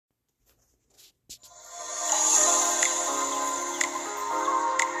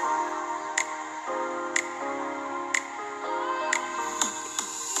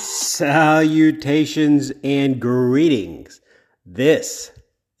Salutations and greetings. This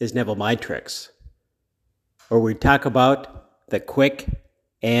is Neville My Tricks, where we talk about the quick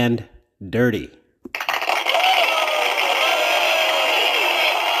and dirty.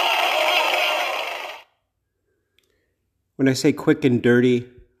 When I say quick and dirty,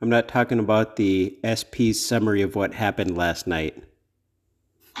 I'm not talking about the SP's summary of what happened last night.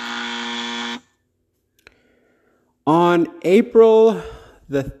 On April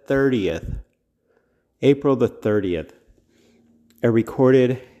the 30th, I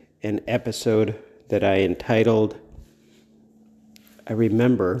recorded an episode that I entitled, I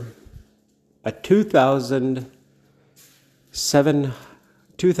remember, a 2007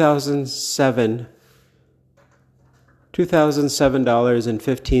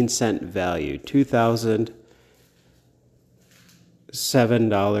 $2,007.15 value.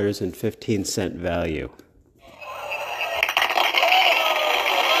 $2,007.15 value.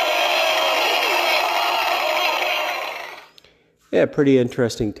 Yeah, pretty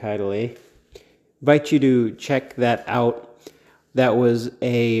interesting title, eh? Invite you to check that out. That was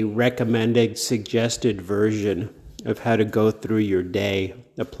a recommended, suggested version of how to go through your day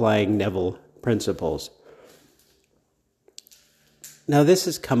applying Neville principles. Now, this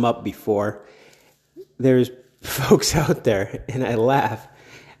has come up before. There's folks out there, and I laugh.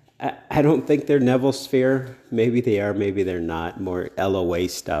 I don't think they're Neville sphere. Maybe they are, maybe they're not. More LOA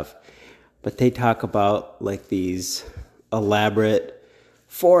stuff. But they talk about like these elaborate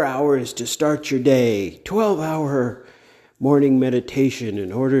 4 hours to start your day, 12-hour morning meditation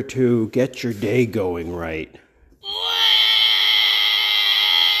in order to get your day going right.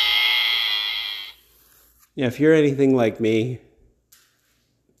 Yeah, if you're anything like me,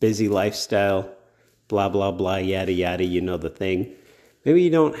 busy lifestyle, blah, blah, blah, yada, yada, you know the thing. Maybe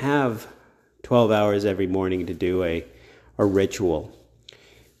you don't have 12 hours every morning to do a ritual.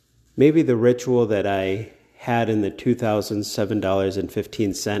 Maybe the ritual that I had in the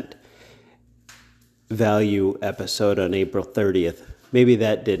 $2,007.15 value episode on April 30th, maybe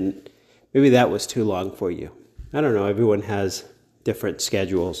that was too long for you. I don't know, everyone has different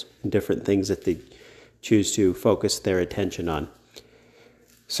schedules and different things that they choose to focus their attention on.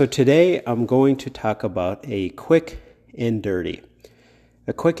 So today I'm going to talk about a quick and dirty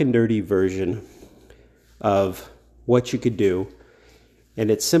version of what you could do,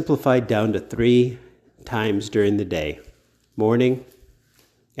 and it's simplified down to 3 times during the day: morning,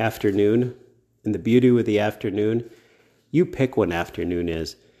 afternoon, and the beauty with the afternoon, you pick when afternoon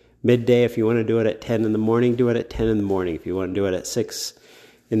is. Midday, if you want to do it at 10 in the morning, do it at 10 in the morning. If you want to do it at 6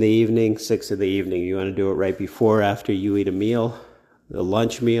 in the evening, 6 in the evening. You want to do it right before, after you eat a meal, the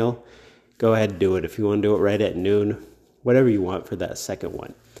lunch meal, go ahead and do it. If you want to do it right at noon, whatever you want for that second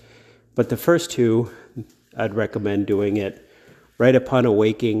one. But the first 2, I'd recommend doing it right upon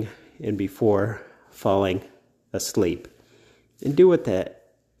awaking and before falling asleep. And do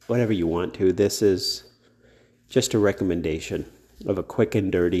whatever you want to. This is just a recommendation of a quick and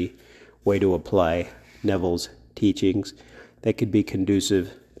dirty way to apply Neville's teachings that could be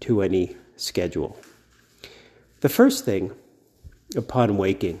conducive to any schedule. The first thing upon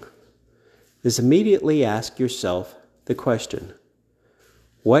waking is immediately ask yourself the question,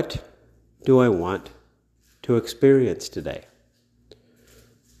 what do I want to experience today?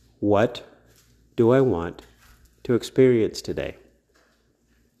 What do I want to experience today?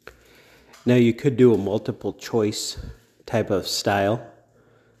 Now, you could do a multiple choice type of style.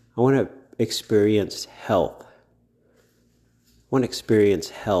 I want to experience health. I want to experience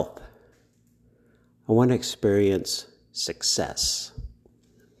health. I want to experience success.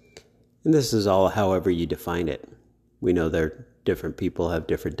 And this is all however you define it. We know that different people have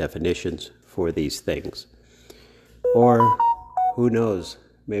different definitions for these things. Or, who knows,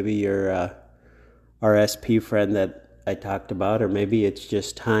 maybe you're our SP friend that I talked about, or maybe it's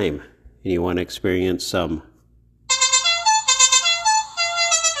just time and you want to experience some.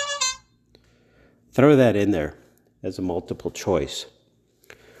 Throw that in there as a multiple choice.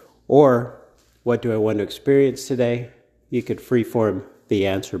 Or, what do I want to experience today? You could freeform the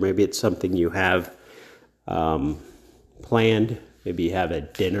answer. Maybe it's something you have planned. Maybe you have a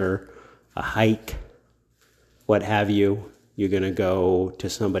dinner, a hike, what have you. You're going to go to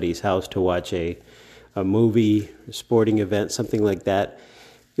somebody's house to watch a movie, a sporting event, something like that.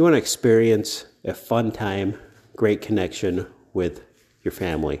 You want to experience a fun time, great connection with your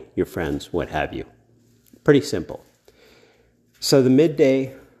family, your friends, what have you. Pretty simple. So the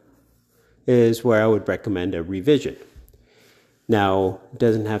midday is where I would recommend a revision. Now, it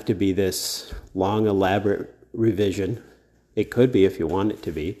doesn't have to be this long, elaborate revision. It could be if you want it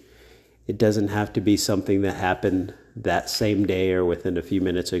to be. It doesn't have to be something that happened that same day or within a few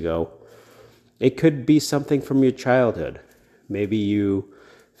minutes ago. It could be something from your childhood. Maybe you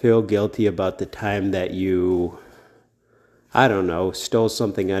feel guilty about the time that you, I don't know, stole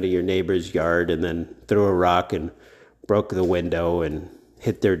something out of your neighbor's yard and then threw a rock and broke the window and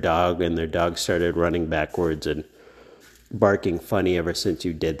hit their dog, and their dog started running backwards and barking funny ever since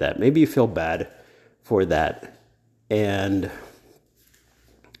you did that. Maybe you feel bad for that, and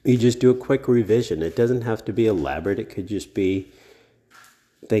you just do a quick revision. It doesn't have to be elaborate. It could just be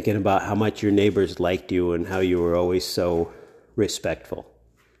thinking about how much your neighbors liked you and how you were always so respectful.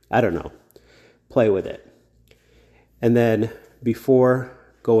 I don't know. Play with it. And then before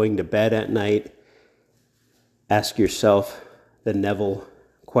going to bed at night, ask yourself the Neville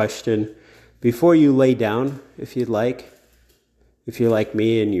question. Before you lay down, if you'd like, if you're like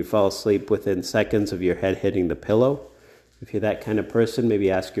me and you fall asleep within seconds of your head hitting the pillow, if you're that kind of person, maybe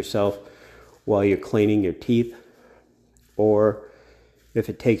ask yourself while you're cleaning your teeth, or if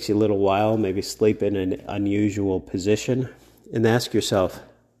it takes you a little while, maybe sleep in an unusual position, and ask yourself,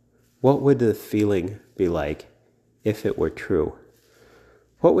 what would the feeling be like if it were true?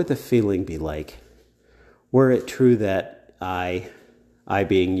 What would the feeling be like were it true that I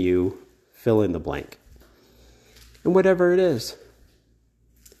being you, fill in the blank? And whatever it is.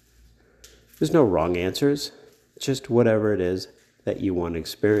 There's no wrong answers, just whatever it is that you want to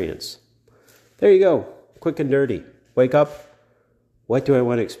experience. There you go, quick and dirty. Wake up. What do I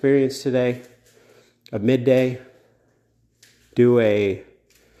want to experience today? At midday, do a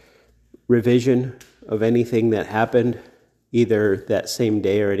revision of anything that happened, either that same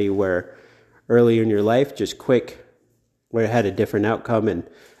day or anywhere earlier in your life, just quick, where it had a different outcome and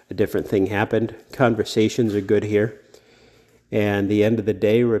a different thing happened. Conversations are good here. And the end of the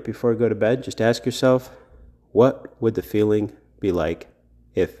day, right before you go to bed, just ask yourself, what would the feeling be like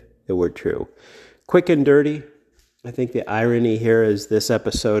if it were true? Quick and dirty. I think the irony here is this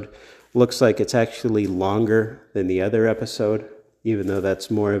episode looks like it's actually longer than the other episode, even though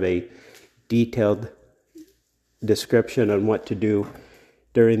that's more of a detailed description on what to do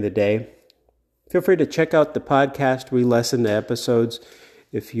during the day. Feel free to check out the podcast, re-listen to episodes.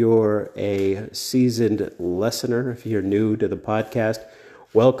 If you're a seasoned listener, if you're new to the podcast,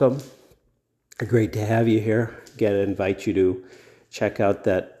 welcome. Great to have you here. Again, I invite you to check out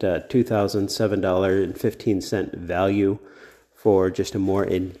that $2,007.15 value for just a more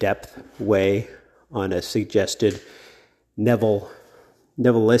in-depth way on a suggested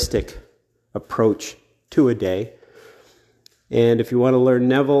Nevillistic approach to a day. And if you want to learn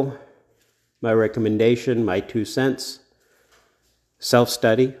Neville, my recommendation, my 2 cents,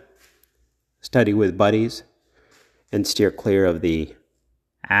 self-study, study with buddies, and steer clear of the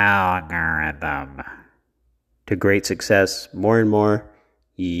algorithm. To great success, more and more,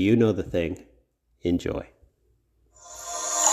 you know the thing. Enjoy.